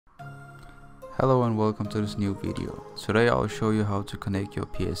Hello and welcome to this new video. Today I'll show you how to connect your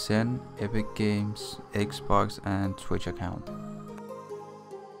PSN, Epic Games, Xbox and Twitch account.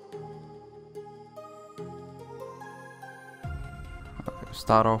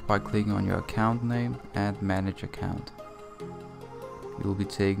 Start off by clicking on your account name and manage account. You'll be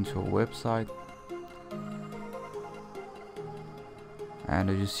taken to a website,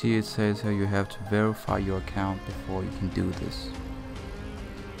 and as you see, it says here you have to verify your account before you can do this.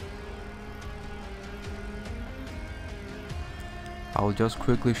 I'll just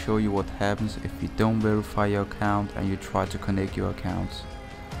quickly show you what happens if you don't verify your account and you try to connect your accounts.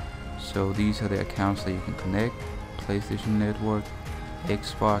 So these are the accounts that you can connect: PlayStation Network,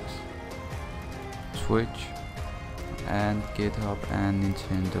 Xbox, Twitch, and GitHub and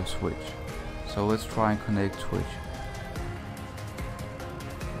Nintendo Switch. So let's try and connect Twitch.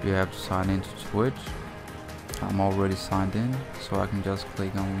 You have to sign into Twitch. I'm already signed in, so I can just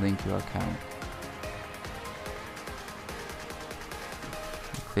click on link your account.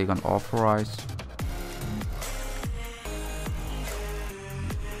 Click on authorize,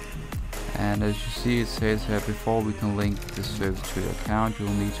 and as you see, it says here before we can link the service to your account, you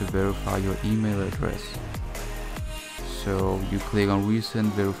will need to verify your email address. So you click on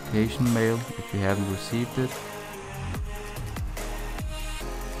resend verification mail if you haven't received it,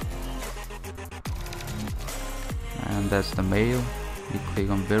 and that's the mail. You click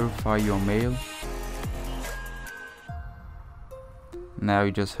on verify your mail. Now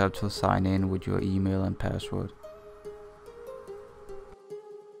you just have to sign in with your email and password.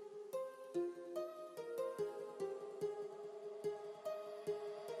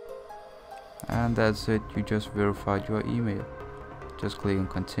 And that's it, you just verified your email. Just click on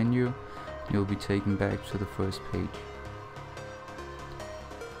continue, you'll be taken back to the first page.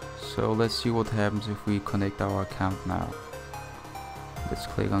 So let's see what happens if we connect our account now. Let's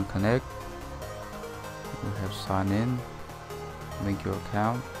click on connect. We'll have sign in. Link your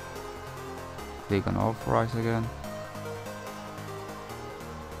account, click on authorize again,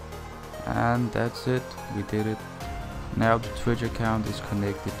 and that's it, we did it. Now the Twitch account is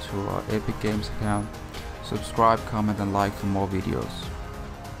connected to our Epic Games account. Subscribe, comment and like for more videos.